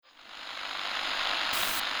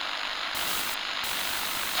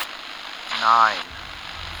9,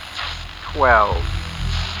 12,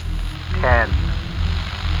 10,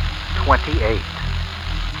 28,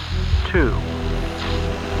 2,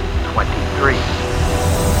 23.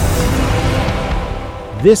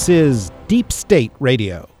 This is Deep State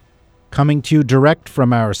Radio, coming to you direct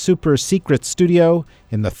from our super secret studio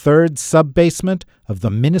in the third sub-basement of the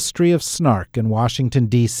Ministry of Snark in Washington,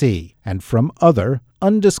 D.C., and from other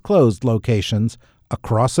undisclosed locations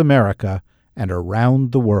across America and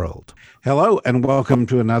around the world. Hello, and welcome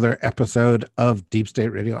to another episode of Deep State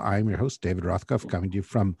Radio. I'm your host, David Rothkopf, coming to you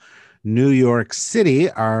from New York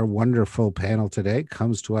City. Our wonderful panel today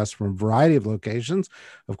comes to us from a variety of locations.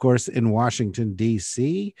 Of course, in Washington,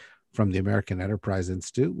 D.C., from the American Enterprise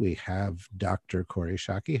Institute, we have Dr. Kori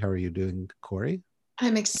Schake. How are you doing, Kori?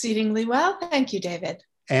 I'm exceedingly well. Thank you, David.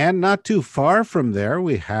 And not too far from there,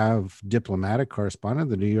 we have diplomatic correspondent,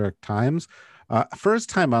 the New York Times, first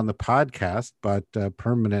time on the podcast, but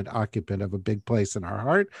permanent occupant of a big place in our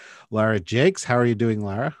heart, Lara Jakes. How are you doing,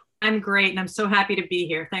 Lara? I'm great, and I'm so happy to be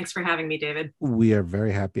here. Thanks for having me, David. We are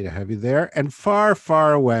very happy to have you there. And far,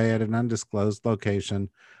 far away at an undisclosed location,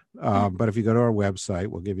 but if you go to our website,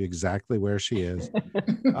 we'll give you exactly where she is.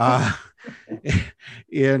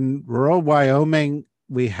 In rural Wyoming,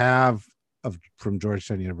 we have, from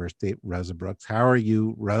Georgetown University, Rosa Brooks. How are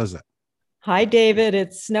you, Rosa? Hi, David.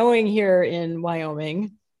 It's snowing here in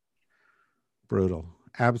Wyoming. Brutal.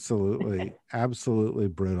 Absolutely, absolutely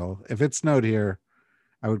brutal. If it snowed here,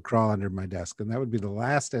 I would crawl under my desk, and that would be the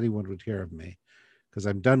last anyone would hear of me because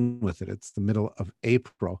I'm done with it. It's the middle of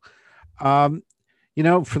April.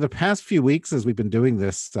 For the past few weeks, as we've been doing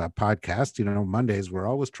this podcast, Mondays, we're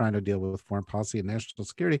always trying to deal with foreign policy and national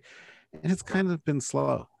security, and it's kind of been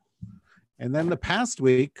slow. And then the past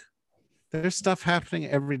week, there's stuff happening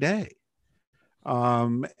every day.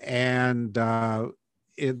 It's,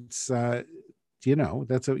 you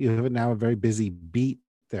have now a very busy beat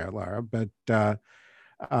there, Lara, but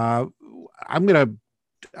I've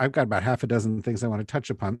got about half a dozen things I want to touch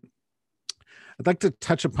upon. I'd like to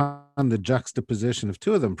touch upon the juxtaposition of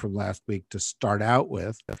two of them from last week to start out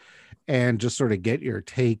with, and just sort of get your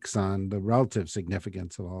takes on the relative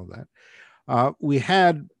significance of all of that. We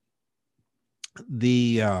had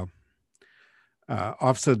the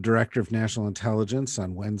Office of the Director of National Intelligence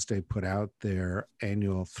on Wednesday put out their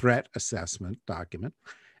annual threat assessment document,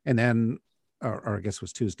 and then, or I guess it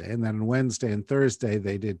was Tuesday, and then on Wednesday and Thursday,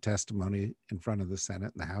 they did testimony in front of the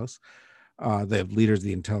Senate and the House. The leaders of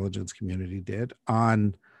the intelligence community did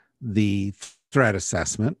on the threat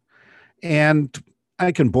assessment. And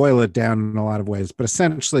I can boil it down in a lot of ways, but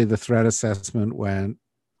essentially the threat assessment went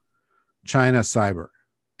China, cyber,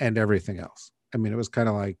 and everything else. I mean, it was kind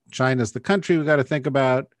of like China's the country we got to think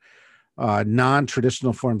about.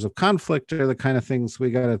 Non-traditional forms of conflict are the kind of things we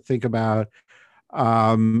got to think about.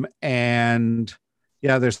 And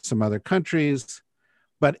yeah, there's some other countries,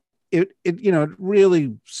 but it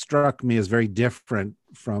really struck me as very different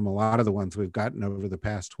from a lot of the ones we've gotten over the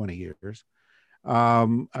past 20 years,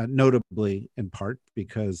 notably in part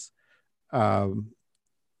because a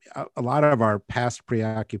lot of our past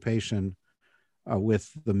preoccupation with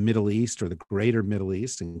the Middle East or the greater Middle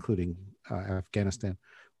East, including Afghanistan,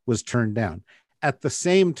 was turned down. At the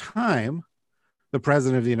same time, the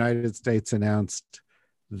President of the United States announced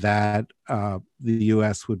that the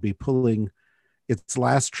U.S. would be pulling its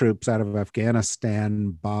last troops out of Afghanistan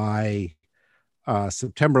by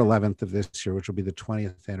September 11th of this year, which will be the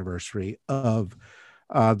 20th anniversary of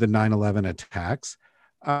the 9/11 attacks,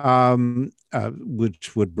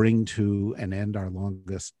 which would bring to an end our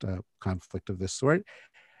longest conflict of this sort.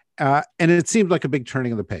 And it seemed like a big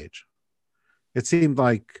turning of the page. It seemed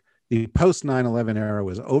like the post 9/11 era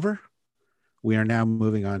was over. We are now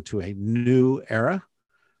moving on to a new era.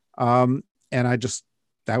 And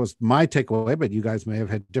that was my takeaway, but you guys may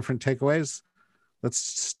have had different takeaways. Let's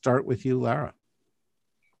start with you, Lara.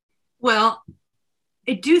 Well,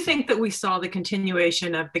 I do think that we saw the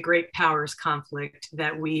continuation of the great powers conflict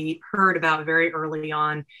that we heard about very early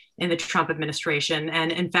on in the Trump administration.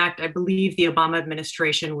 And in fact, I believe the Obama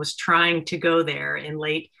administration was trying to go there in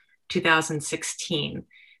late 2016.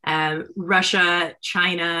 Russia,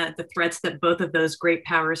 China, the threats that both of those great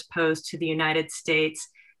powers pose to the United States,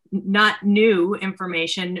 not new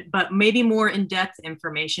information, but maybe more in-depth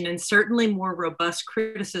information, and certainly more robust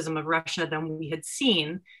criticism of Russia than we had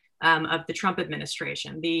seen of the Trump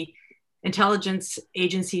administration. The intelligence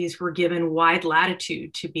agencies were given wide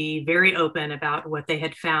latitude to be very open about what they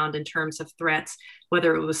had found in terms of threats,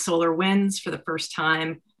 whether it was solar winds for the first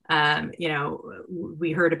time.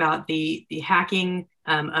 We heard about the hacking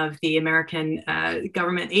of the American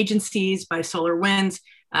government agencies by SolarWinds.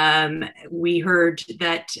 We heard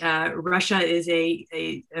that Russia is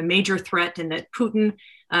a major threat and that Putin,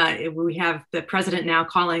 we have the president now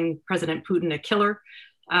calling President Putin a killer.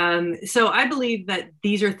 So I believe that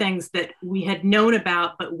these are things that we had known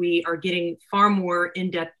about, but we are getting far more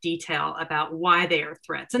in-depth detail about why they are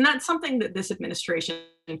threats. And that's something that this administration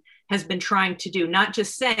has been trying to do, not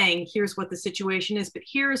just saying, here's what the situation is, but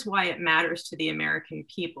here's why it matters to the American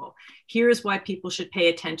people. Here's why people should pay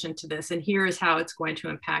attention to this, and here's how it's going to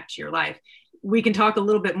impact your life. We can talk a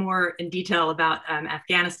little bit more in detail about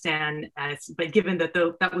Afghanistan, but given that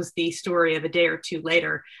that was the story of a day or two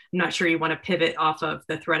later, I'm not sure you want to pivot off of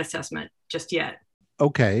the threat assessment just yet.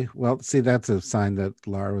 Okay, well, see, that's a sign that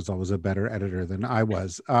Laura was always a better editor than I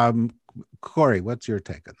was. Corey, what's your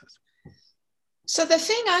take on this? So the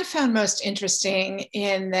thing I found most interesting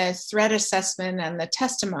in the threat assessment and the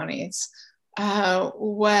testimonies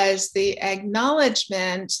was the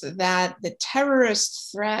acknowledgement that the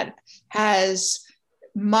terrorist threat has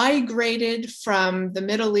migrated from the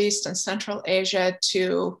Middle East and Central Asia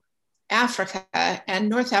to Africa and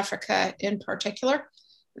North Africa in particular.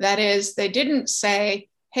 That is, they didn't say,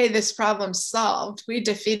 hey, this problem's solved. We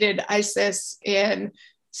defeated ISIS in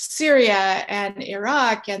Syria and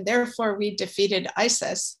Iraq, and therefore we defeated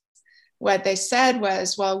ISIS. What they said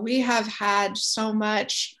was, well, we have had so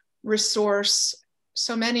many resources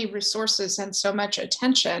and so much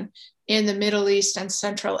attention in the Middle East and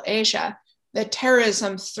Central Asia. The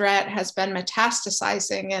terrorism threat has been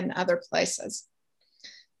metastasizing in other places.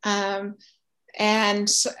 And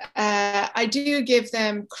I do give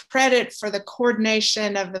them credit for the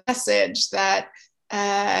coordination of the message that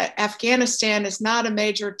Afghanistan is not a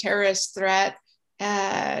major terrorist threat.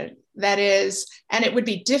 That is, and it would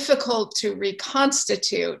be difficult to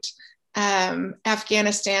reconstitute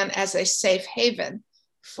Afghanistan as a safe haven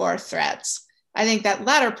for threats. I think that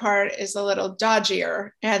latter part is a little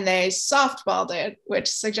dodgier, and they softballed it, which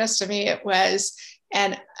suggests to me it was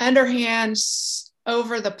an underhand,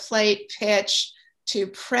 over the plate pitch to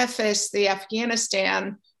preface the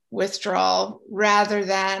Afghanistan withdrawal rather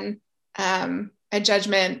than a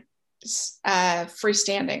judgment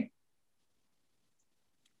freestanding.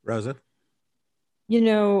 Rosa?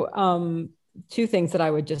 Two things that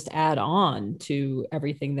I would just add on to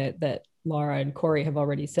everything that Laura and Corey have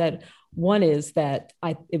already said. One is that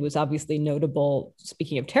it was obviously notable,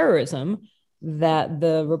 speaking of terrorism, that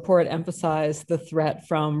the report emphasized the threat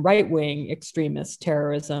from right-wing extremist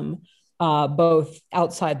terrorism, both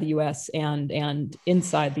outside the U.S. and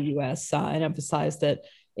inside the U.S., and emphasized that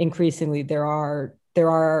increasingly there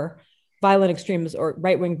are violent extremists or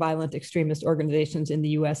right-wing violent extremist organizations in the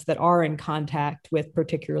U.S. that are in contact with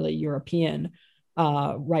particularly European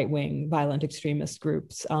right-wing violent extremist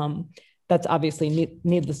groups. That's obviously,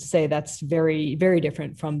 needless to say, that's very, very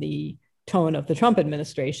different from the tone of the Trump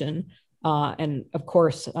administration. And of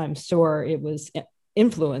course, I'm sure it was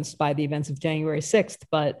influenced by the events of January 6th,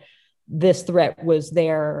 but this threat was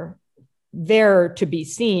there to be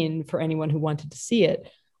seen for anyone who wanted to see it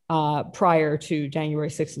prior to January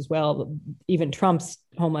 6th as well. Even Trump's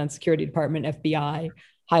Homeland Security Department, FBI,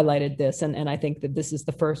 highlighted this. And I think that this is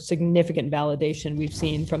the first significant validation we've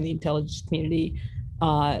seen from the intelligence community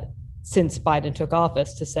since Biden took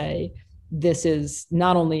office to say, this is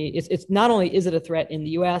not only, it's not only is it a threat in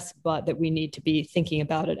the US, but that we need to be thinking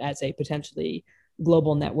about it as a potentially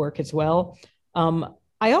global network as well.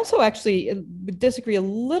 I also actually disagree a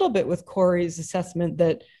little bit with Corey's assessment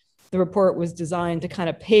that the report was designed to kind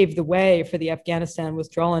of pave the way for the Afghanistan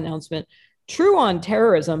withdrawal announcement. True on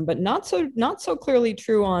terrorism, but not so clearly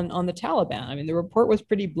true on the Taliban. I mean, the report was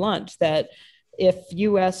pretty blunt that if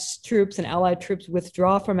US troops and allied troops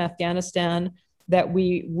withdraw from Afghanistan, that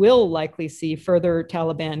we will likely see further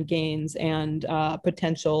Taliban gains and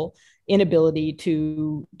potential inability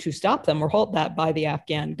to stop them or halt that by the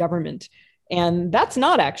Afghan government. And that's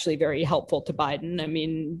not actually very helpful to Biden. I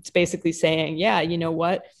mean, it's basically saying, yeah, you know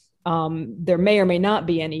what? There may or may not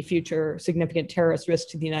be any future significant terrorist risk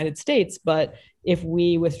to the United States, but if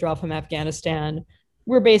we withdraw from Afghanistan,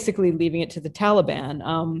 we're basically leaving it to the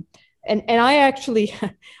Taliban. And I actually,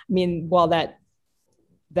 I mean, while that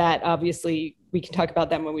obviously we can talk about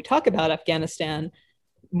that when we talk about Afghanistan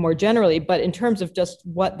more generally, but in terms of just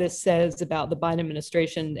what this says about the Biden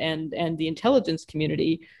administration and the intelligence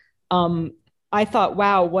community, I thought,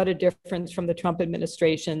 wow, what a difference from the Trump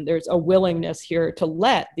administration. There's a willingness here to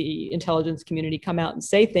let the intelligence community come out and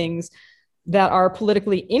say things that are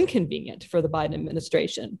politically inconvenient for the Biden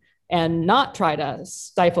administration and not try to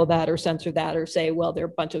stifle that or censor that or say, well, they're a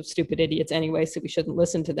bunch of stupid idiots anyway, so we shouldn't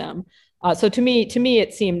listen to them. So to me,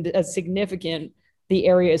 it seemed as significant the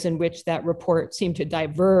areas in which that report seemed to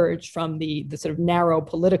diverge from the sort of narrow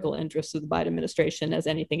political interests of the Biden administration as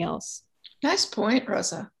anything else. Nice point,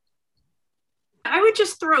 Rosa. I would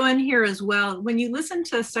just throw in here as well, when you listen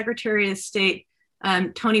to Secretary of State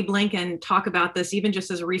Tony Blinken talk about this, even just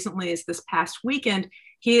as recently as this past weekend,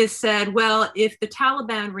 he has said, well, if the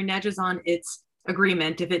Taliban reneges on its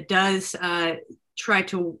agreement, if it does try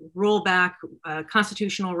to roll back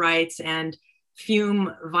constitutional rights and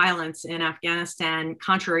fume violence in Afghanistan,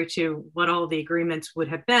 contrary to what all the agreements would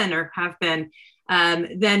have been or have been,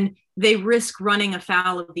 then they risk running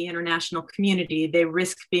afoul of the international community. They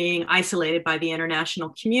risk being isolated by the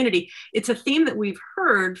international community. It's a theme that we've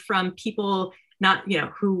heard from people, not,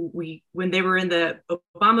 when they were in the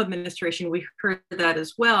Obama administration, we heard that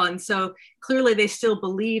as well. And so clearly they still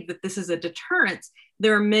believe that this is a deterrence.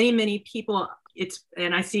 There are many, many people,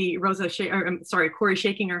 and I see Kori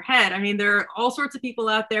shaking her head. I mean, there are all sorts of people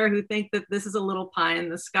out there who think that this is a little pie in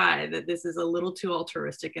the sky, that this is a little too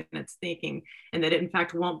altruistic in its thinking, and that it in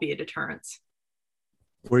fact won't be a deterrence.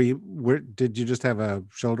 Did you just have a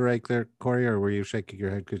shoulder ache there, Kori, or were you shaking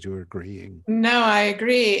your head because you were agreeing? No, I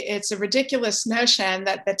agree. It's a ridiculous notion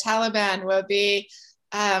that the Taliban will be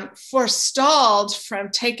forestalled from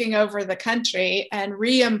taking over the country and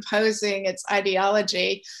reimposing its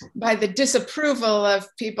ideology by the disapproval of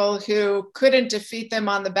people who couldn't defeat them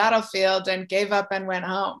on the battlefield and gave up and went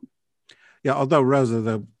home. Yeah, although, Rosa,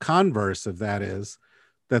 the converse of that is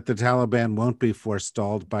that the Taliban won't be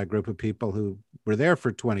forestalled by a group of people who were there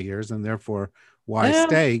for 20 years and therefore why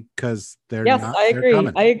stay? Because they're not. I agree.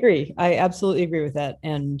 Coming. I agree. I absolutely agree with that.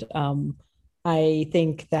 And I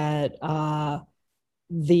think that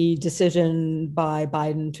the decision by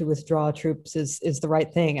Biden to withdraw troops is the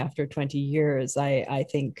right thing after 20 years. I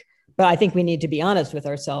think we need to be honest with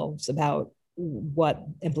ourselves about what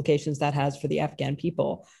implications that has for the Afghan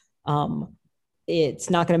people. It's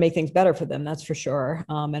not going to make things better for them, that's for sure,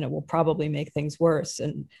 and it will probably make things worse.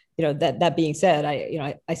 And that being said,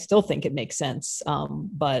 I still think it makes sense,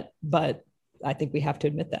 but I think we have to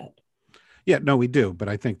admit that. Yeah, no, we do. But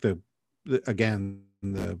I think the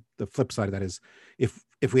flip side of that is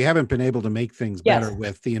if we haven't been able to make things better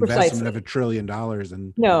with the investment of $1 trillion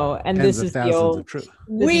and tens of thousands of troops.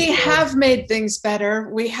 We have made things better.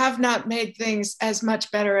 We have not made things as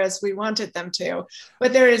much better as we wanted them to.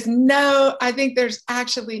 But I think there's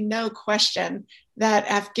actually no question that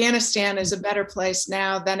Afghanistan is a better place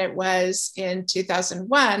now than it was in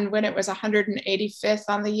 2001, when it was 185th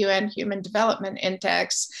on the UN Human Development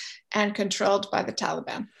Index and controlled by the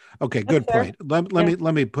Taliban. Okay, good point.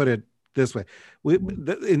 Let me put it this way.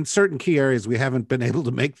 In certain key areas, we haven't been able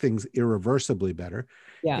to make things irreversibly better.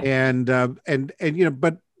 Yeah. And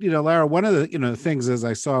Lara, one of the things as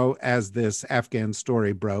I saw as this Afghan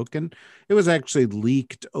story broke, and it was actually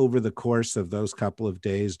leaked over the course of those couple of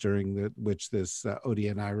days during which this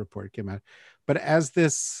ODNI report came out. But as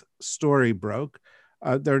this story broke,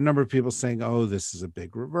 there are a number of people saying, "Oh, this is a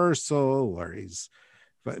big reversal," or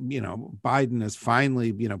Biden is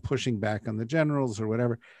finally, pushing back on the generals or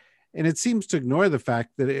whatever. And it seems to ignore the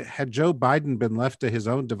fact that had Joe Biden been left to his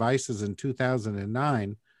own devices in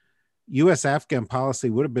 2009, U.S. Afghan policy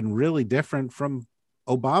would have been really different from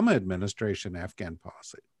Obama administration Afghan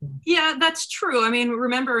policy. Yeah, that's true. I mean,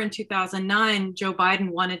 remember in 2009, Joe Biden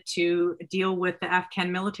wanted to deal with the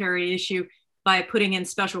Afghan military issue by putting in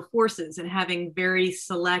special forces and having very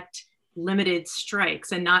select limited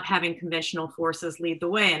strikes and not having conventional forces lead the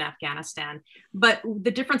way in Afghanistan. But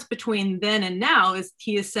the difference between then and now is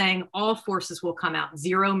he is saying all forces will come out.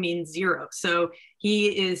 Zero means zero. So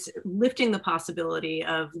he is lifting the possibility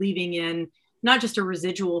of leaving in not just a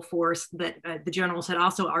residual force that the generals had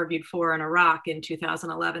also argued for in Iraq in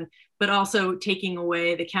 2011, but also taking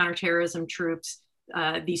away the counterterrorism troops,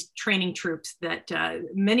 these training troops that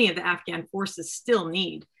many of the Afghan forces still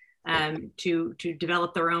need to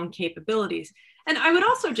develop their own capabilities. And I would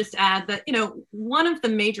also just add that, one of the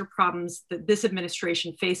major problems that this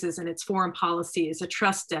administration faces in its foreign policy is a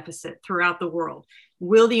trust deficit throughout the world.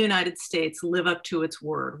 Will the United States live up to its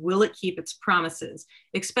word? Will it keep its promises?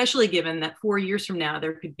 Especially given that 4 years from now,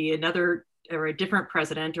 there could be another or a different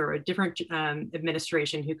president or a different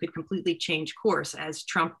administration who could completely change course, as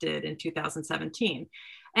Trump did in 2017.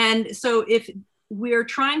 And so if we're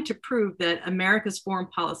trying to prove that America's foreign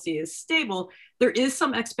policy is stable, there is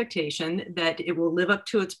some expectation that it will live up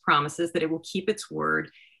to its promises, that it will keep its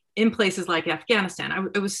word in places like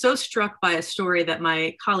Afghanistan. I was so struck by a story that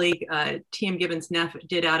my colleague, T.M. Gibbons-Neff,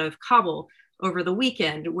 did out of Kabul over the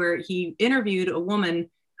weekend, where he interviewed a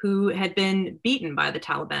woman who had been beaten by the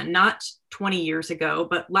Taliban, not 20 years ago,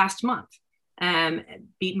 but last month,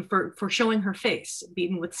 beaten for showing her face,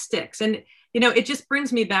 beaten with sticks. And It just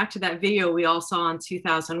brings me back to that video we all saw in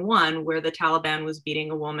 2001 where the Taliban was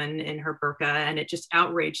beating a woman in her burqa, and it just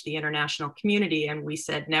outraged the international community. And we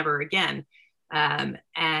said never again.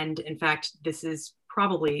 And in fact, this is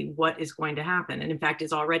probably what is going to happen, and in fact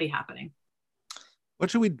is already happening. What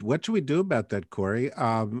should we do about that, Corey?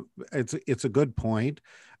 It's a good point.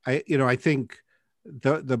 I think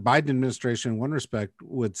the Biden administration, in one respect,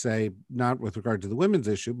 would say, not with regard to the women's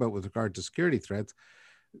issue, but with regard to security threats,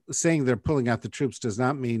 saying they're pulling out the troops does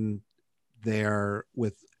not mean they're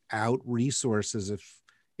without resources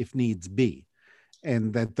if needs be,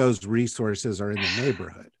 and that those resources are in the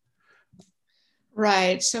neighborhood.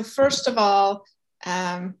 Right. So first of all,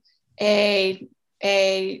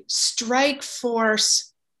 a strike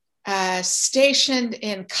force stationed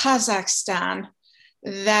in Kazakhstan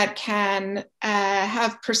that can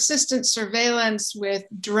have persistent surveillance with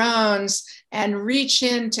drones and reach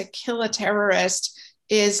in to kill a terrorist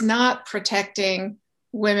is not protecting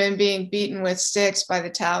women being beaten with sticks by the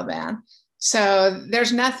Taliban. So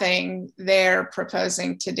there's nothing they're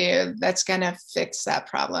proposing to do that's going to fix that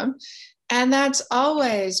problem. And that's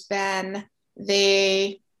always been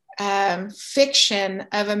the fiction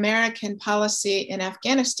of American policy in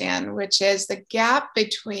Afghanistan, which is the gap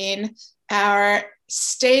between our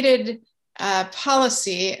stated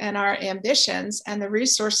policy and our ambitions and the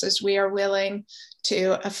resources we are willing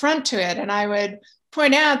to affront to it. And I would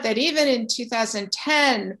point out that even in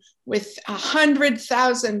 2010, with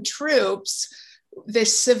 100,000 troops, the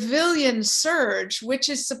civilian surge, which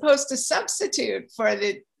is supposed to substitute for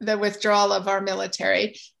the withdrawal of our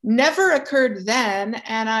military, never occurred then.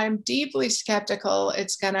 And I'm deeply skeptical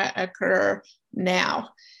it's going to occur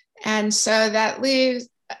now. And so that leaves,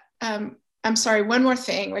 I'm sorry, one more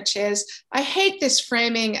thing, which is I hate this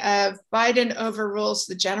framing of Biden overrules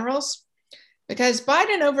the generals, because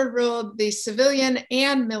Biden overruled the civilian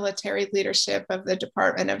and military leadership of the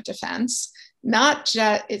Department of Defense.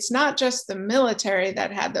 It's not just the military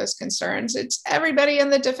that had those concerns, it's everybody in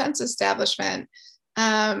the defense establishment.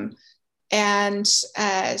 So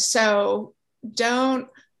don't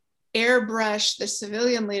airbrush the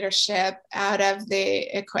civilian leadership out of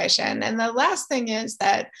the equation. And the last thing is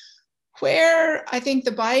that where I think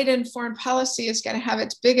the Biden foreign policy is going to have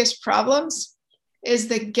its biggest problems is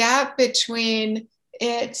the gap between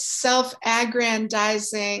its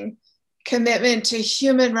self-aggrandizing commitment to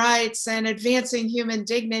human rights and advancing human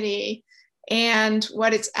dignity and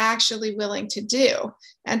what it's actually willing to do.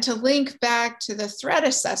 And to link back to the threat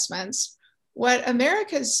assessments, what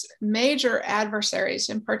America's major adversaries,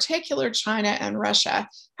 in particular China and Russia,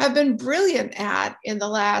 have been brilliant at in the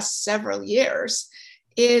last several years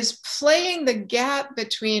is playing the gap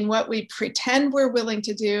between what we pretend we're willing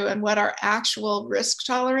to do and what our actual risk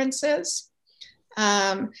tolerance is.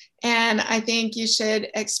 And I think you should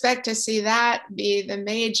expect to see that be the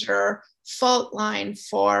major fault line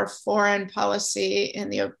for foreign policy in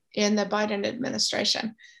the Biden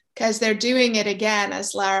administration, because they're doing it again,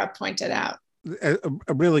 as Lara pointed out.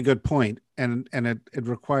 A really good point, and it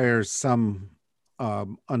requires some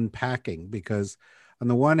unpacking, because on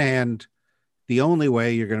the one hand, the only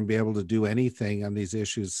way you're going to be able to do anything on these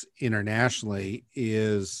issues internationally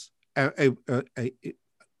is in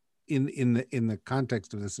the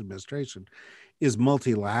context of this administration is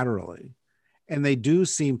multilaterally. And they do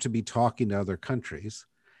seem to be talking to other countries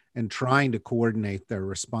and trying to coordinate their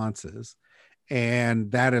responses. And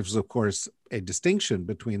that is, of course, a distinction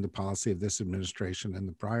between the policy of this administration and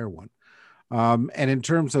the prior one. And in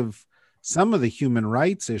terms of some of the human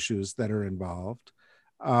rights issues that are involved,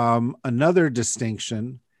 another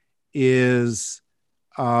distinction is,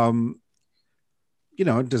 a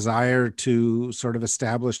desire to sort of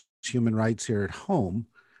establish human rights here at home,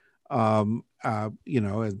 and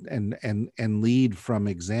lead from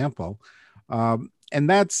example. And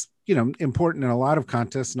that's, important in a lot of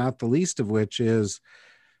contexts, not the least of which is,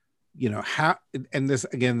 how, and this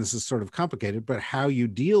is sort of complicated, but how you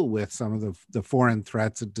deal with some of the foreign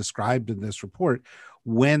threats described in this report,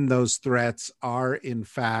 when those threats are in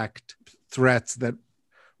fact threats that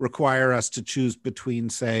require us to choose between,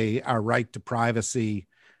 say, our right to privacy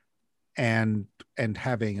and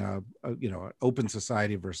having an open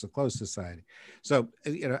society versus a closed society. So,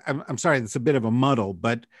 I'm sorry, it's a bit of a muddle,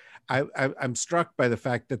 but I'm struck by the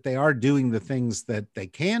fact that they are doing the things that they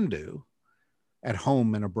can do at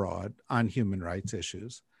home and abroad on human rights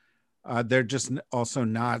issues. They're just also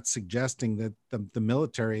not suggesting that the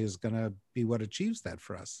military is going to be what achieves that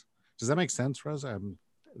for us. Does that make sense, Rosa?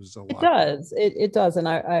 It does. It does. And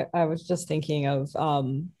I was just thinking of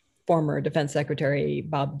former Defense Secretary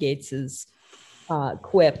Bob Gates's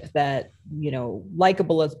quip that,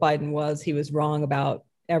 likable as Biden was, he was wrong about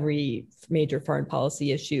every major foreign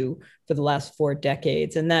policy issue for the last 4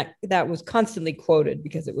 decades, and that was constantly quoted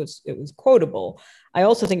because it was quotable. I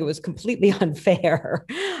also think it was completely unfair.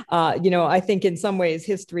 I think in some ways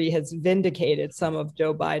history has vindicated some of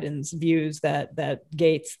Joe Biden's views that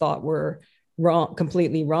Gates thought were wrong,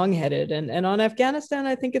 completely wrongheaded, and on Afghanistan,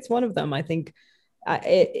 I think it's one of them. I think,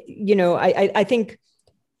 I think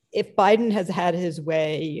if Biden has had his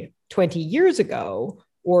way 20 years ago,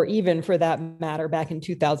 or even for that matter, back in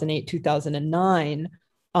 2008, 2009,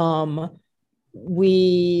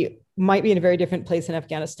 we might be in a very different place in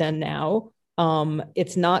Afghanistan now.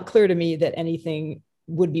 It's not clear to me that anything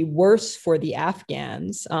would be worse for the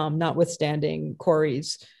Afghans, notwithstanding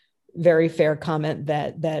Corey's very fair comment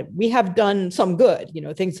that we have done some good.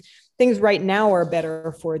 Things right now are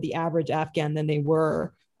better for the average Afghan than they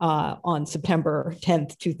were on September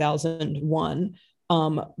 10th, 2001.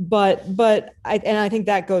 But I think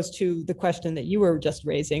that goes to the question that you were just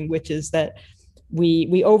raising, which is that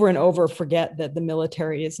we over and over forget that the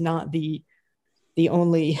military is not the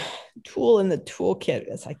only tool in the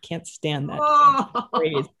toolkit. I can't stand that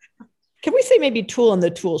phrase. Can we say maybe tool in the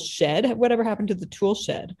tool shed? Whatever happened to the tool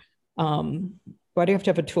shed? Why do you have to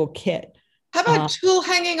have a tool kit? How about tool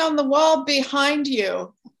hanging on the wall behind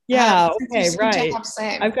you? Yeah. Okay. Right.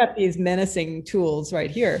 I've got these menacing tools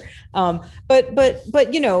right here. But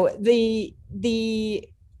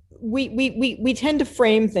we tend to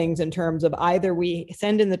frame things in terms of either we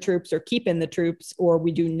send in the troops or keep in the troops, or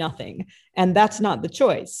we do nothing, and that's not the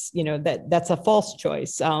choice. That's a false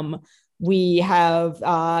choice. We have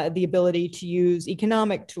the ability to use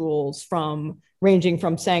economic tools ranging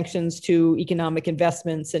from sanctions to economic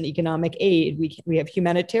investments and economic aid. We have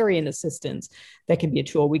humanitarian assistance that can be a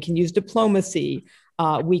tool. We can use diplomacy.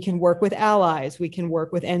 We can work with allies. We can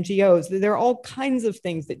work with NGOs. There are all kinds of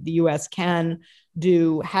things that the U.S. can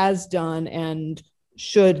do, has done, and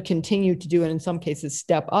should continue to do, and in some cases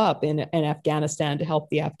step up in Afghanistan to help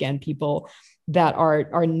the Afghan people that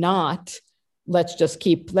are not. Let's just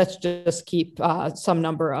keep some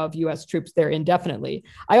number of U.S. troops there indefinitely.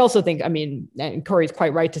 I also think, and Corey's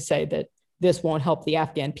quite right to say that this won't help the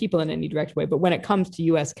Afghan people in any direct way. But when it comes to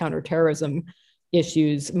U.S. counterterrorism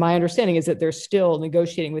issues, my understanding is that they're still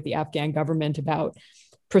negotiating with the Afghan government about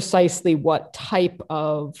precisely what type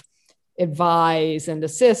of advise and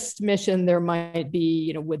assist mission there might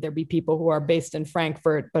be. Would there be people who are based in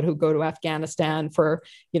Frankfurt but who go to Afghanistan for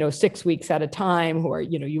 6 weeks at a time, who are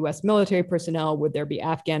U.S. military personnel? Would there be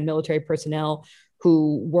Afghan military personnel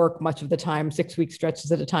who work much of the time, 6 week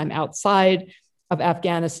stretches at a time, outside of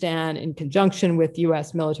Afghanistan in conjunction with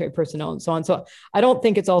U.S. military personnel and so on? So I don't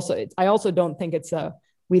think I also don't think it's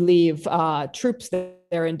we leave troops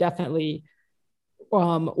there indefinitely,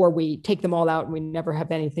 or we take them all out and we never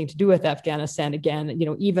have anything to do with Afghanistan again.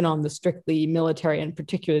 Even on the strictly military and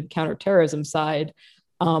particularly counterterrorism side,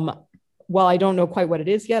 while I don't know quite what it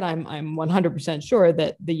is yet, I'm 100% sure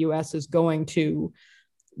that the U.S. is going to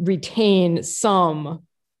retain some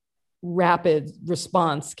rapid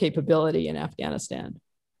response capability in Afghanistan.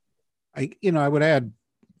 I would add,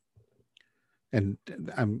 and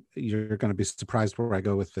you're going to be surprised where I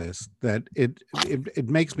go with this, that it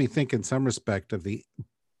makes me think in some respect of the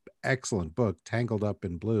excellent book Tangled Up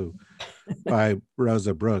in Blue by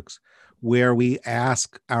Rosa Brooks, where we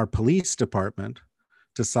ask our police department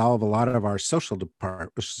to solve a lot of our social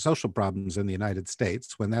problems in the United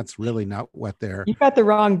States, when that's really not what they're. You got the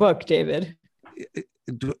wrong book, David.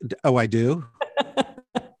 Oh, I do.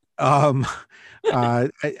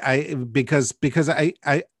 Because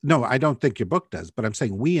I don't think your book does, but I'm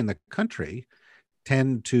saying we in the country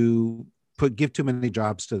tend to give too many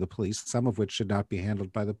jobs to the police, some of which should not be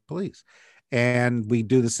handled by the police, and we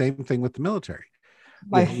do the same thing with the military.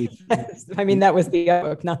 That was the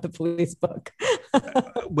book, not the police book.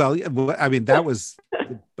 That was.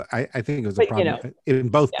 I think it was a problem in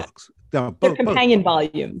both books. No, both companion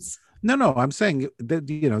volumes. No, I'm saying that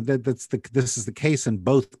this is the case in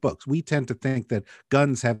both books. We tend to think that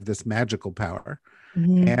guns have this magical power,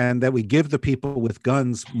 and that we give the people with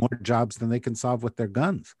guns more jobs than they can solve with their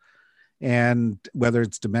guns, and whether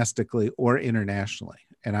it's domestically or internationally.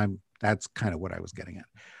 And that's kind of what I was getting at.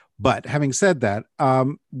 But having said that,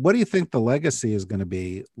 what do you think the legacy is going to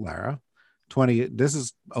be, Lara? This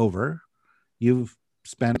is over. You've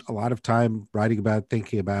spent a lot of time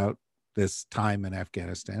thinking about this time in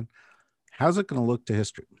Afghanistan. How's it going to look to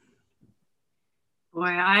history? Boy,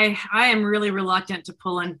 I am really reluctant to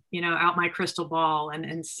pull out my crystal ball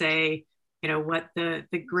and say, what the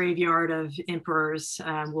graveyard of emperors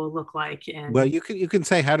will look like. And well, you can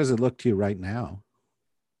say, how does it look to you right now?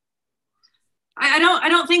 I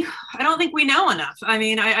don't think we know enough.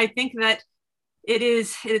 I think that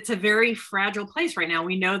It's a very fragile place right now.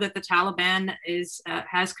 We know that the Taliban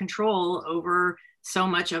has control over so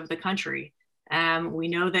much of the country. We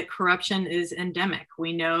know that corruption is endemic.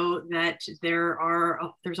 We know that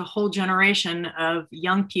there's a whole generation of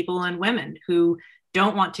young people and women who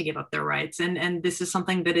don't want to give up their rights. And this is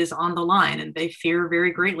something that is on the line, and they fear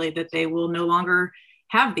very greatly that they will no longer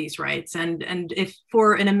have these rights. And if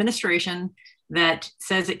for an administration that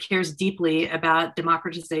says it cares deeply about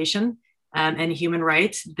democratization and human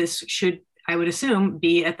rights, this should, I would assume,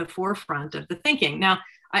 be at the forefront of the thinking. Now,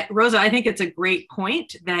 Rosa, I think it's a great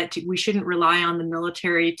point that we shouldn't rely on the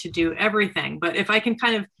military to do everything. But if I can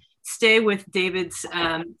kind of stay with David's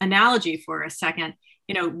analogy for a second,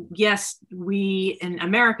 yes, we in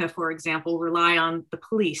America, for example, rely on the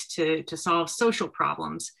police to solve social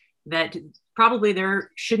problems that probably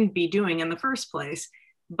there shouldn't be doing in the first place.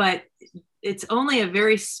 But it's only a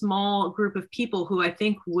very small group of people who I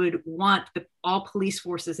think would want all police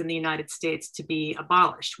forces in the United States to be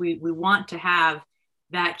abolished. We want to have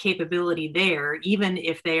that capability there, even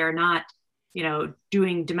if they are not,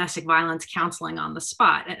 doing domestic violence counseling on the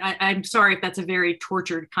spot. I'm sorry if that's a very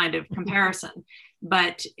tortured kind of comparison,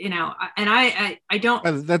 but I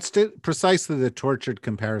don't. That's precisely the tortured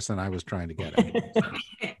comparison I was trying to get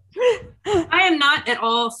at. I am not at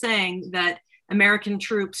all saying that American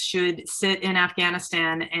troops should sit in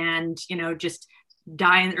Afghanistan and, just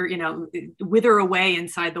die or, wither away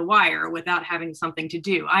inside the wire without having something to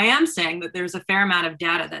do. I am saying that there's a fair amount of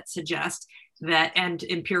data that suggests that, and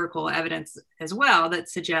empirical evidence as well, that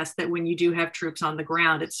suggests that when you do have troops on the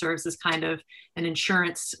ground, it serves as kind of an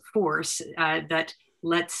insurance force that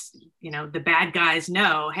lets, the bad guys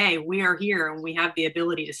know, hey, we are here and we have the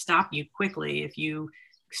ability to stop you quickly if you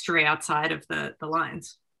stray outside of the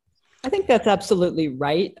lines. I think that's absolutely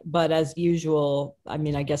right. But as usual, I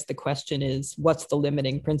guess the question is, what's the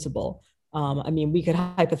limiting principle? We could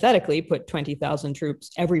hypothetically put 20,000 troops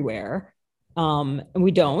everywhere. And we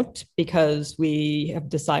don't, because we have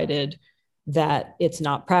decided that it's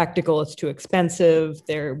not practical. It's too expensive.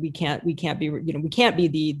 We can't be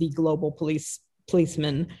the global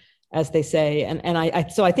policeman, as they say.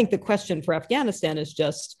 So I think the question for Afghanistan is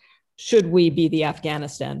just, should we be the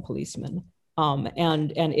Afghanistan policeman?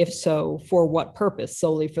 And if so, for what purpose?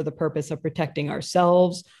 Solely for the purpose of protecting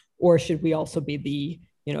ourselves, or should we also be the,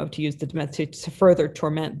 to use the domestic, to further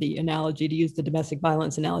torment the analogy, to use the domestic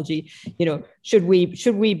violence analogy, should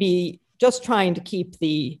we be just trying to keep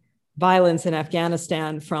the violence in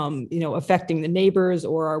Afghanistan from, affecting the neighbors,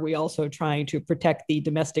 or are we also trying to protect the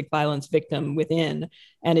domestic violence victim within?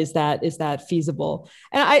 And is that feasible?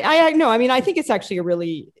 And I think it's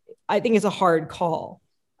actually I think it's a hard call.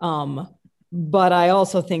 But I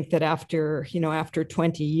also think that after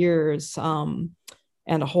 20 years and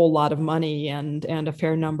a whole lot of money and a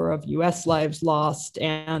fair number of US lives lost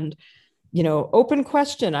and, open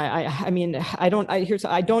question. I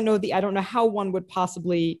don't know how one would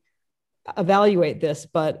possibly evaluate this,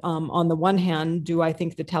 but on the one hand, do I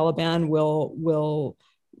think the Taliban will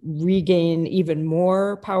regain even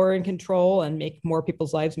more power and control and make more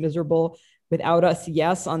people's lives miserable without us?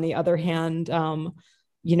 Yes. On the other hand,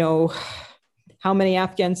 how many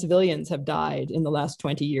Afghan civilians have died in the last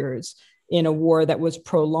 20 years in a war that was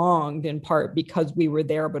prolonged in part because we were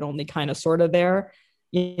there, but only kind of sort of there?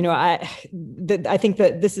 I think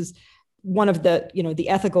that this is one of the, the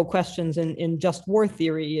ethical questions in just war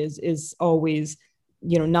theory is always,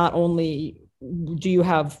 not only do you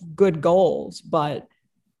have good goals, but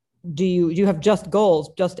do you have just goals,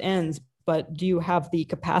 just ends, but do you have the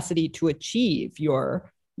capacity to achieve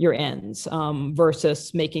your ends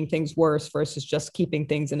versus making things worse, versus just keeping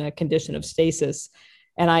things in a condition of stasis?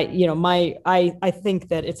 And I think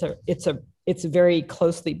that it's a very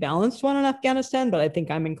closely balanced one in Afghanistan, but I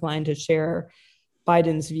think I'm inclined to share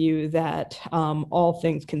Biden's view that all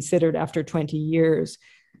things considered, after 20 years,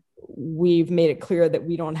 we've made it clear that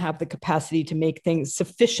we don't have the capacity to make things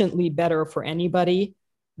sufficiently better for anybody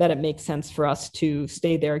that it makes sense for us to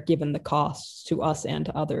stay there, given the costs to us and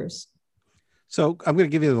to others. So I'm going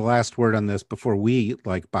to give you the last word on this before we,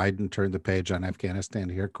 like Biden, turn the page on Afghanistan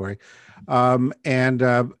here, Corey. I'll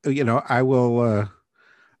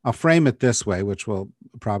frame it this way, which will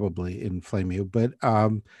probably inflame you. But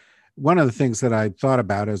one of the things that I thought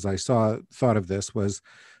about as I thought of this was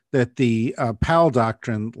that the Powell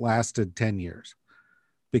Doctrine lasted 10 years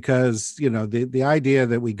because, the idea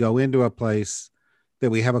that we go into a place, that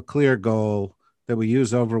we have a clear goal, that we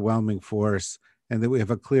use overwhelming force, and that we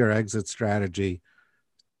have a clear exit strategy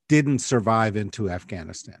didn't survive into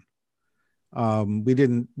Afghanistan. We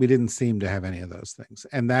didn't seem to have any of those things.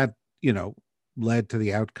 And that, led to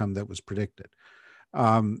the outcome that was predicted.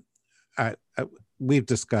 we've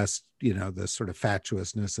discussed, the sort of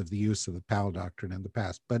fatuousness of the use of the Powell Doctrine in the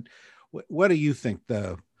past, but what do you think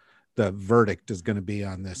the verdict is going to be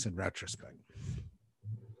on this in retrospect?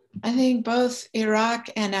 I think both Iraq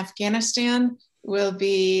and Afghanistan will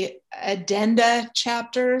be addenda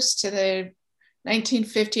chapters to the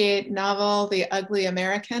 1958 novel, The Ugly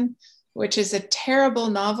American, which is a terrible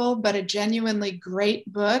novel, but a genuinely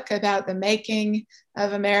great book about the making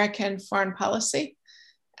of American foreign policy.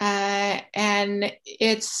 And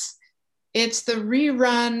it's the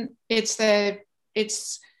rerun, it's the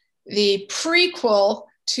prequel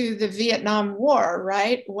to the Vietnam War,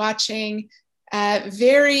 right? Watching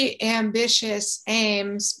very ambitious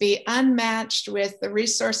aims be unmatched with the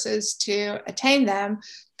resources to attain them,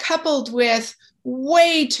 coupled with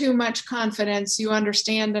way too much confidence you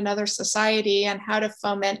understand another society and how to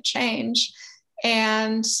foment change.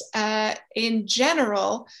 And in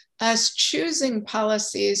general, us choosing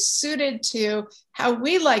policies suited to how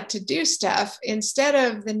we like to do stuff instead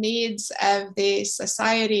of the needs of the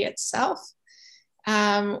society itself,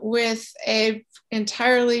 with a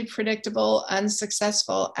entirely predictable,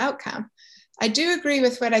 unsuccessful outcome. I do agree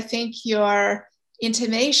with what I think your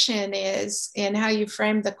intimation is in how you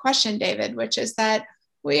framed the question, David, which is that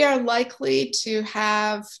we are likely to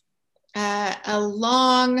have a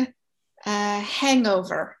long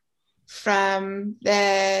hangover from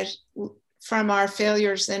our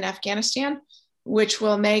failures in Afghanistan, which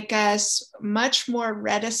will make us much more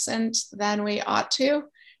reticent than we ought to,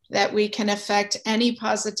 that we can affect any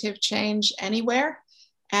positive change anywhere.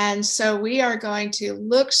 And so we are going to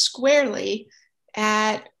look squarely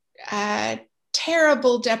at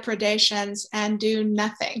terrible depredations and do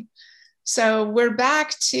nothing. So we're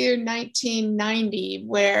back to 1990,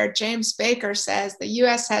 where James Baker says the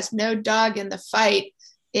US has no dog in the fight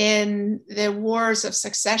in the wars of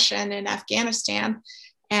succession in Afghanistan.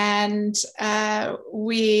 And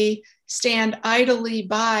we stand idly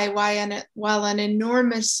by while an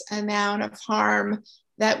enormous amount of harm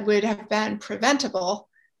that would have been preventable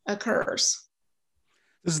occurs.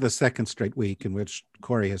 This is the second straight week in which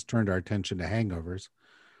Corey has turned our attention to hangovers.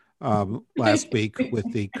 Last week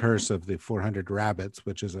with the curse of the 400 rabbits,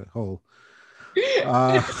 which is a whole...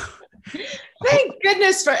 Thank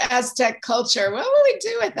goodness for Aztec culture. What will we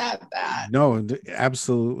do without that? No,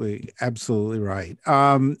 absolutely right.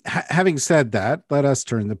 Having said that, let us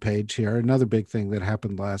turn the page here. Another big thing that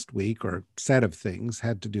happened last week, or set of things,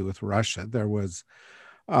 had to do with Russia. There was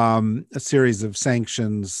a series of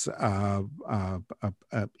sanctions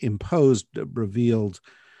imposed, revealed,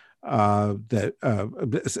 that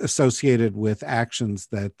associated with actions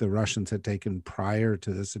that the Russians had taken prior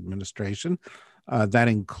to this administration. That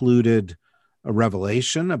included a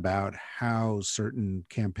revelation about how certain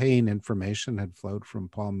campaign information had flowed from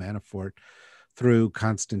Paul Manafort through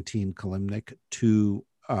Konstantin Kilimnik to,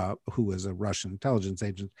 who was a Russian intelligence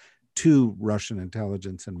agent, to Russian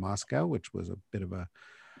intelligence in Moscow, which was a bit of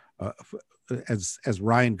as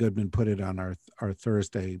Ryan Goodman put it on our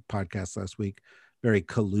Thursday podcast last week, very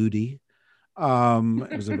colludy.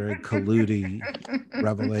 It was a very colludy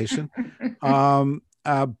revelation.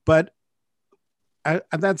 But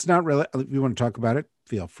that's not really, if you want to talk about it,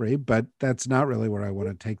 feel free, but that's not really where I want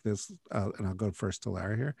to take this. And I'll go first to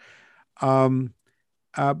Lara here.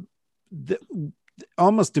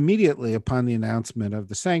 Almost immediately upon the announcement of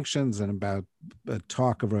the sanctions and about the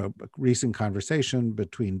talk of a recent conversation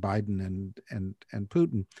between Biden and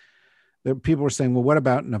Putin, people were saying, well, what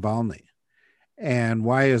about Navalny? And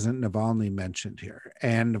why isn't Navalny mentioned here?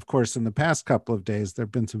 And of course, in the past couple of days, there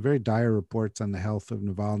have been some very dire reports on the health of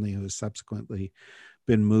Navalny, who has subsequently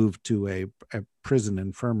been moved to a prison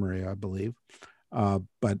infirmary, I believe.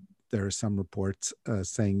 But there are some reports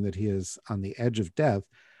saying that he is on the edge of death.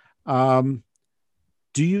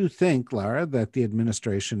 Do you think, Lara, that the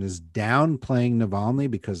administration is downplaying Navalny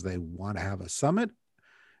because they want to have a summit,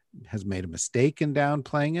 has made a mistake in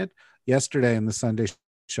downplaying it? Yesterday in the Sunday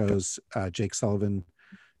shows, Jake Sullivan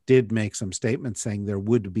did make some statements saying there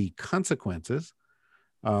would be consequences,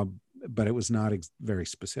 but it was not very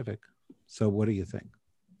specific. So what do you think?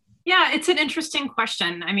 Yeah, it's an interesting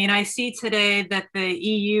question. I mean, I see today that the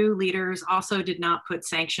EU leaders also did not put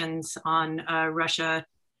sanctions on Russia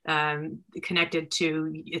connected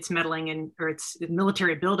to its meddling in, or its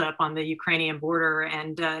military buildup on the Ukrainian border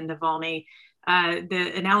and Navalny.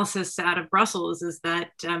 The analysis out of Brussels is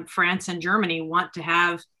that France and Germany want to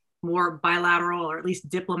have more bilateral or at least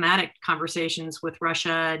diplomatic conversations with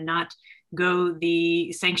Russia, not go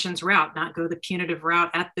the sanctions route, not go the punitive route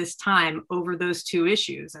at this time over those two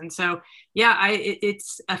issues. And so, yeah,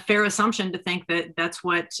 it's a fair assumption to think that that's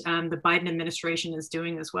what the Biden administration is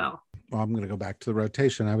doing as well. Well, I'm going to go back to the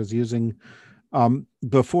rotation I was using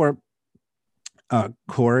before.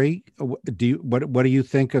 Corey, what do you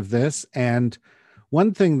think of this? And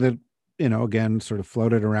one thing that, again, sort of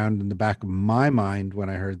floated around in the back of my mind when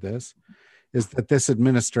I heard this is that this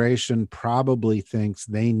administration probably thinks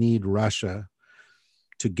they need Russia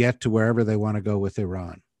to get to wherever they want to go with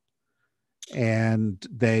Iran. And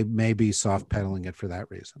they may be soft pedaling it for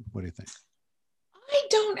that reason. What do you think? I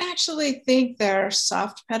don't actually think they're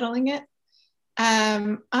soft pedaling it.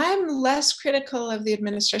 I'm less critical of the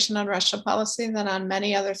administration on Russia policy than on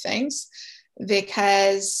many other things,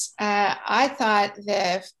 because I thought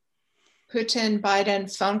the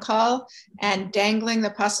Putin-Biden phone call and dangling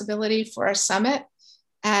the possibility for a summit,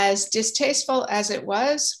 as distasteful as it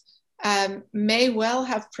was, may well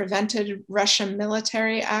have prevented Russian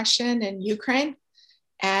military action in Ukraine.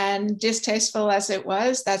 And distasteful as it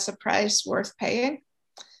was, that's a price worth paying.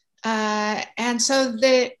 And so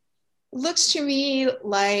it looks to me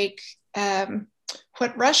like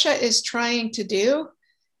what Russia is trying to do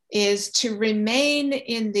is to remain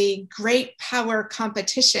in the great power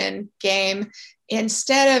competition game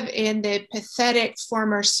instead of in the pathetic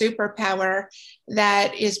former superpower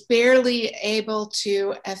that is barely able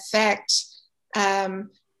to affect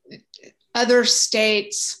other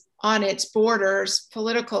states on its borders'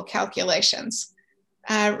 political calculations.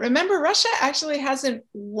 Remember, Russia actually hasn't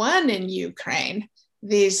won in Ukraine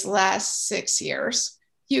these last 6 years.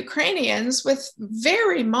 Ukrainians, with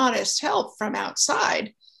very modest help from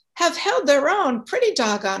outside, have held their own pretty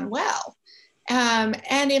doggone well.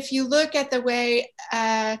 And if you look at the way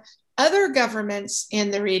other governments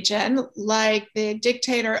in the region, like the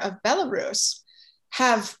dictator of Belarus,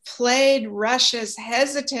 have played Russia's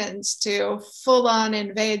hesitance to full on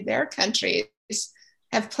invade their countries,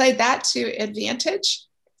 have played that to advantage.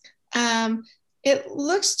 It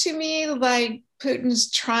looks to me like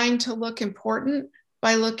Putin's trying to look important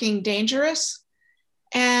by looking dangerous,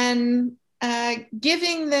 and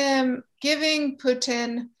giving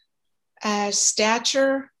Putin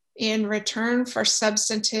stature in return for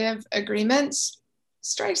substantive agreements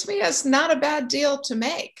strikes me as not a bad deal to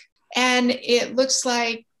make. And it looks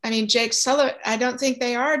like, Jake Sullivan, I don't think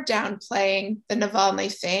they are downplaying the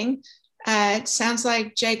Navalny thing. It sounds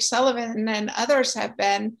like Jake Sullivan and others have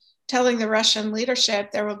been telling the Russian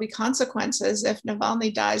leadership there will be consequences if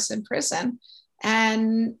Navalny dies in prison.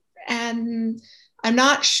 And I'm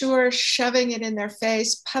not sure shoving it in their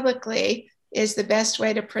face publicly is the best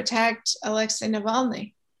way to protect Alexei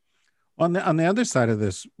Navalny. On the other side of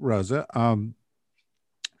this, Rosa,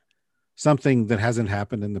 something that hasn't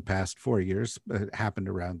happened in the past 4 years happened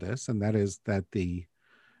around this, and that is that the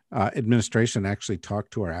administration actually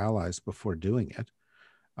talked to our allies before doing it.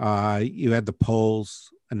 You had the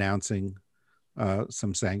Poles announcing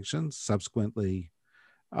some sanctions. Subsequently,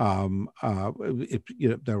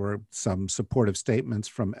 there were some supportive statements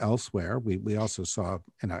from elsewhere. We also saw,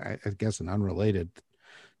 and I guess an unrelated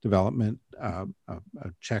development, a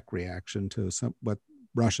Czech reaction to what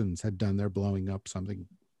Russians had done. They're blowing up something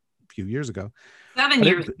a few years ago. 7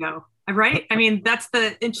 years ago, right? That's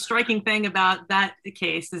the striking thing about that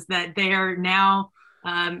case, is that they are now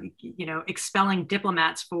expelling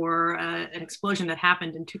diplomats for an explosion that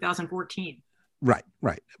happened in 2014. Right.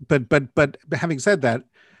 But having said that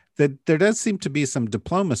there does seem to be some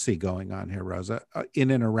diplomacy going on here, Rosa, in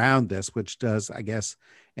and around this, which does, I guess,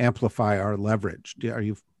 amplify our leverage.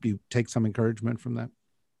 Do you take some encouragement from that?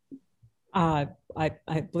 I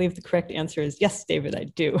believe the correct answer is yes, David, I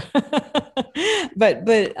do. but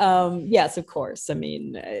yes, of course.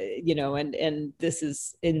 And this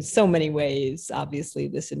is, in so many ways, obviously,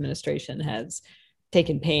 this administration has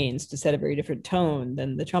taken pains to set a very different tone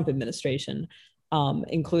than the Trump administration,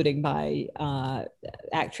 including by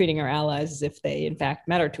treating our allies as if they, in fact,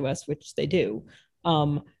 matter to us, which they do.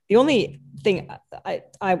 The only thing I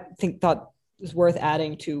thought was worth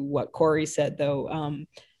adding to what Corey said, though,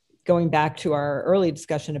 going back to our early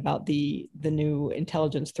discussion about the new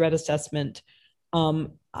intelligence threat assessment,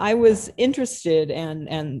 I was interested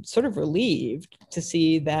and sort of relieved to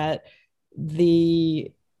see that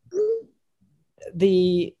the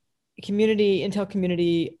intel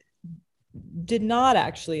community did not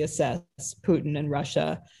actually assess Putin and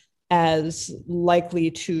Russia as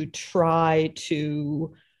likely to try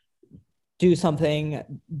to do something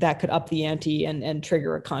that could up the ante and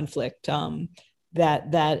trigger a conflict.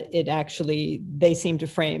 That it actually, they seem to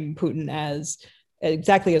frame Putin as,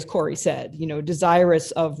 exactly as Corey said,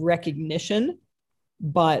 desirous of recognition,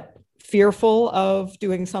 but fearful of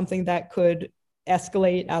doing something that could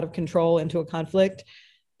escalate out of control into a conflict.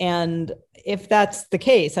 And if that's the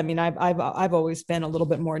case, I mean, I've always been a little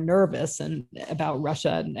bit more nervous about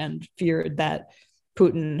Russia and feared that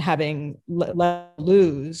Putin having let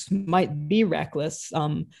lose might be reckless.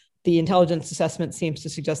 The intelligence assessment seems to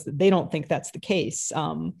suggest that they don't think that's the case.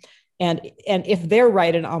 And if they're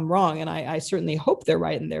right and I'm wrong, and I certainly hope they're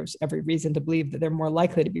right, and there's every reason to believe that they're more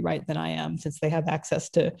likely to be right than I am, since they have access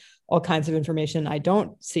to all kinds of information I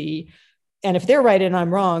don't see. And if they're right and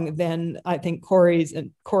I'm wrong, then I think Corey's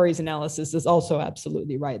analysis is also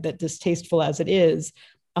absolutely right, that distasteful as it is,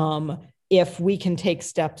 if we can take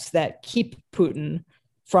steps that keep Putin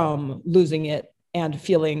from losing it and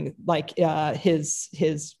feeling like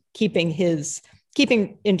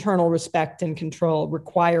keeping internal respect and control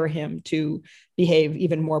require him to behave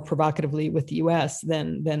even more provocatively with the US,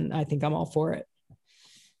 then I think I'm all for it.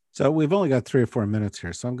 So we've only got 3 or 4 minutes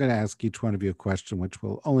here. So I'm going to ask each one of you a question, which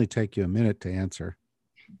will only take you a minute to answer.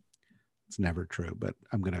 It's never true, but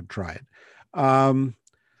I'm going to try it.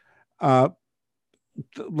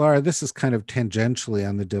 Laura, this is kind of tangentially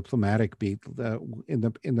on the diplomatic beat. In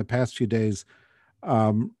the past few days,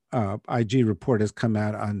 IG report has come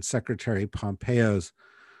out on Secretary Pompeo's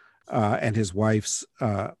and his wife's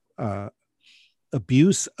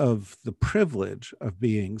abuse of the privilege of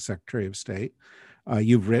being Secretary of State.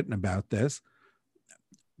 You've written about this.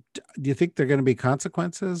 Do you think there are going to be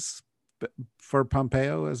consequences for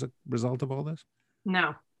Pompeo as a result of all this?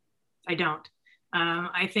 No, I don't.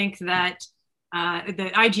 I think that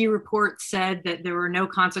the IG report said that there were no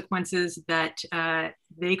consequences that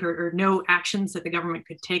they could, or no actions that the government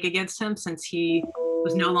could take against him since he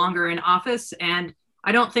was no longer in office. And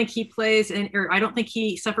I don't think he I don't think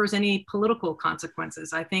he suffers any political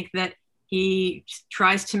consequences. I think that he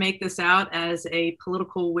tries to make this out as a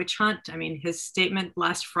political witch hunt. I mean, his statement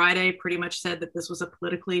last Friday pretty much said that this was a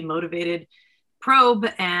politically motivated probe.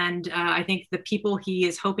 And I think the people he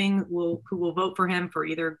is hoping who will vote for him for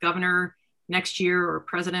either governor next year or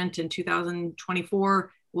president in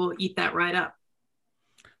 2024 will eat that right up.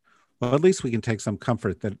 Well, at least we can take some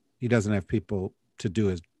comfort that he doesn't have people to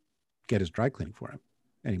get his dry cleaning for him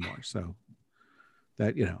anymore. So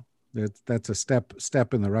that, that's a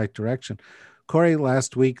step in the right direction. Corey,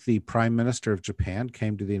 last week, the Prime Minister of Japan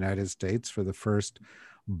came to the United States for the first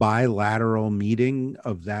bilateral meeting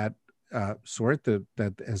of that sort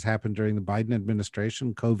that has happened during the Biden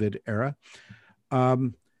administration, COVID era.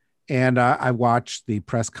 And I watched the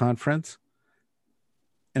press conference,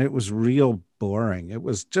 and it was real boring. It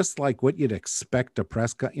was just like what you'd expect a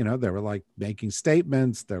press, they were like making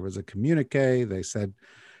statements. There was a communique. They said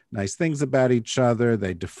nice things about each other.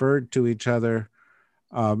 They deferred to each other.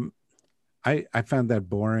 I found that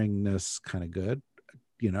boringness kind of good.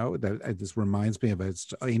 This reminds me of an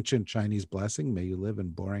ancient Chinese blessing. May you live in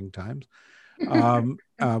boring times.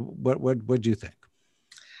 What do you think?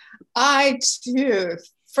 I too.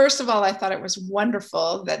 First of all, I thought it was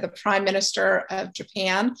wonderful that the Prime Minister of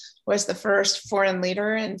Japan was the first foreign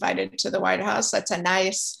leader invited to the White House. That's a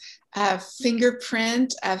nice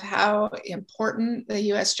fingerprint of how important the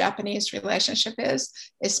US-Japanese relationship is,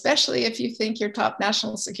 especially if you think your top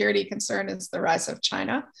national security concern is the rise of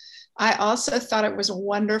China. I also thought it was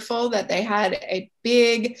wonderful that they had a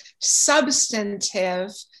big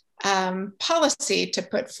substantive policy to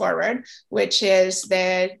put forward, which is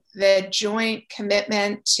the joint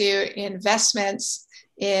commitment to investments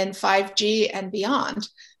in 5G and beyond,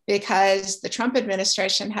 because the Trump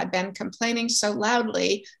administration had been complaining so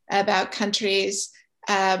loudly about countries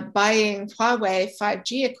buying Huawei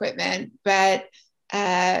 5G equipment, but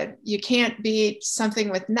you can't beat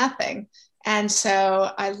something with nothing. And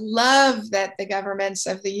so I love that the governments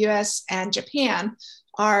of the US and Japan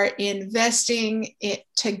are investing it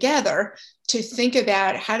together to think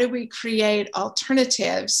about how do we create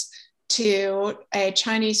alternatives to a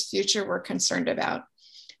Chinese future we're concerned about.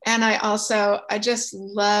 And I just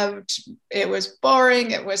loved, it was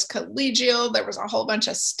boring, it was collegial, there was a whole bunch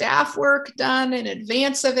of staff work done in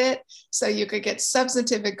advance of it so you could get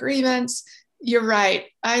substantive agreements. You're right.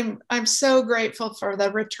 I'm so grateful for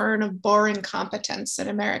the return of boring competence in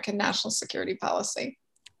American national security policy.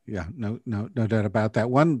 Yeah, no doubt about that.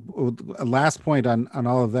 One last point on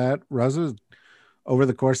all of that, Rosa, over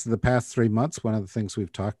the course of the past 3 months, one of the things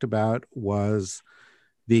we've talked about was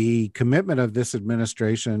the commitment of this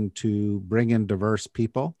administration to bring in diverse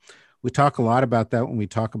people. We talk a lot about that when we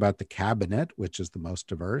talk about the cabinet, which is the most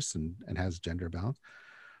diverse and has gender balance.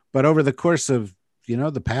 But over the course of,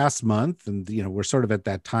 the past month, and, we're sort of at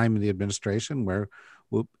that time in the administration where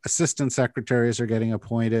assistant secretaries are getting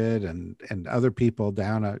appointed and other people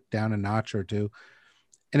down a notch or two.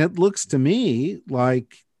 And it looks to me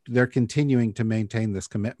like they're continuing to maintain this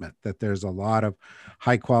commitment, that there's a lot of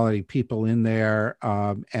high quality people in there.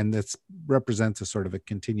 And this represents a sort of a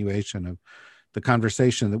continuation of the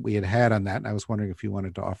conversation that we had on that. And I was wondering if you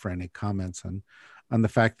wanted to offer any comments on the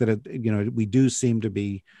fact that we do seem to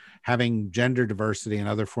be having gender diversity and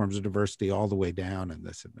other forms of diversity all the way down in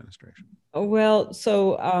this administration. Well,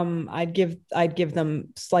 so I'd give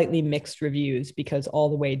them slightly mixed reviews, because all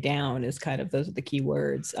the way down is kind of, those are the key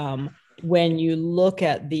words. When you look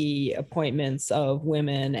at the appointments of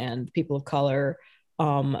women and people of color,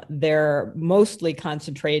 they're mostly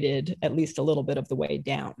concentrated at least a little bit of the way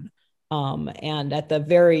down. And at the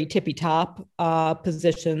very tippy top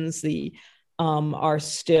positions, are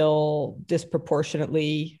still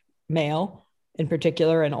disproportionately male in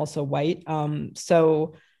particular, and also white.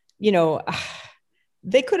 So,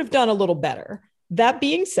 they could have done a little better. That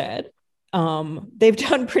being said, they've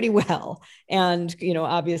done pretty well. And,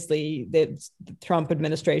 obviously the Trump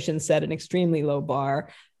administration set an extremely low bar.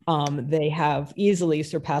 They have easily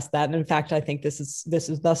surpassed that. And in fact, I think this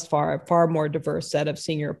is thus far a far more diverse set of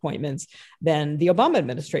senior appointments than the Obama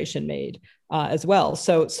administration made as well.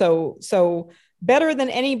 So better than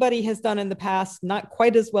anybody has done in the past, not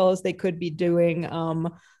quite as well as they could be doing.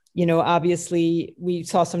 Obviously we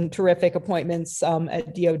saw some terrific appointments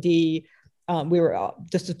at DOD. We were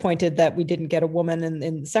disappointed that we didn't get a woman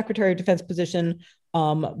in the Secretary of Defense position.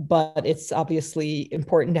 But it's obviously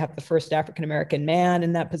important to have the first African-American man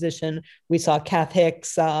in that position. We saw Kath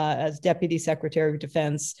Hicks as Deputy Secretary of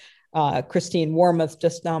Defense, Christine Wormuth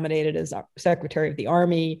just nominated as Secretary of the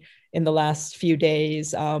Army in the last few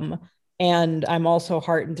days. And I'm also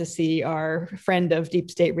heartened to see our friend of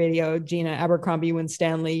Deep State Radio, Gina Abercrombie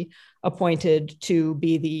Winstanley, appointed to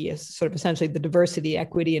be the sort of essentially the diversity,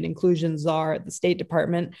 equity, and inclusion czar at the State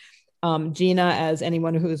Department. Gina, as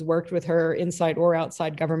anyone who has worked with her inside or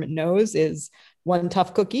outside government knows, is one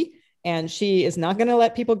tough cookie, and she is not going to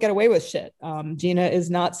let people get away with shit. Gina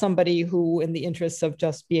is not somebody who, in the interests of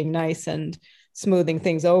just being nice and smoothing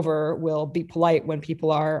things over, will be polite when people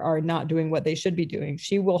are not doing what they should be doing.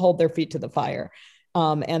 She will hold their feet to the fire.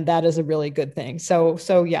 And that is a really good thing.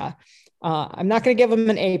 So yeah, I'm not going to give them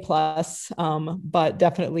an A+, but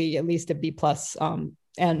definitely at least a B+.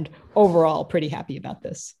 And overall, pretty happy about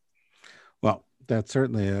this. Well, that's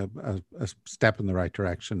certainly a step in the right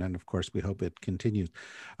direction. And of course, we hope it continues.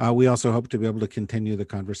 We also hope to be able to continue the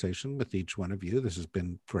conversation with each one of you. This has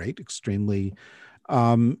been great, extremely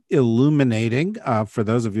illuminating. For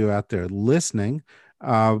those of you out there listening,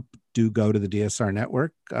 do go to the DSR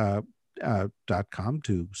Network.com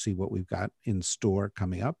to see what we've got in store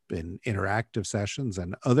coming up in interactive sessions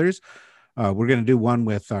and others. We're going to do one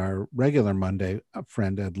with our regular Monday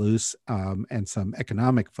friend, Ed Luce, and some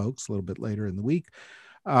economic folks a little bit later in the week,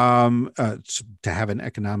 to have an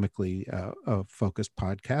economically focused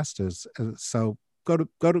podcast. So go to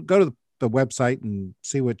the website and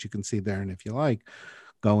see what you can see there. And if you like,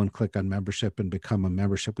 go and click on membership and become a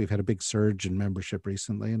membership. We've had a big surge in membership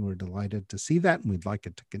recently, and we're delighted to see that, and we'd like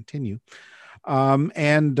it to continue.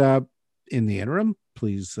 And in the interim,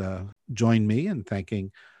 please join me in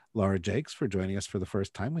thanking Laura Jakes for joining us for the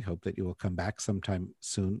first time. We hope that you will come back sometime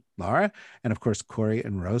soon, Laura. And of course, Corey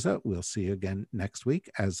and Rosa, we'll see you again next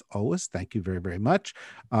week. As always, thank you very, very much.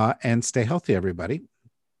 And stay healthy, everybody.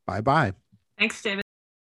 Bye-bye. Thanks, David.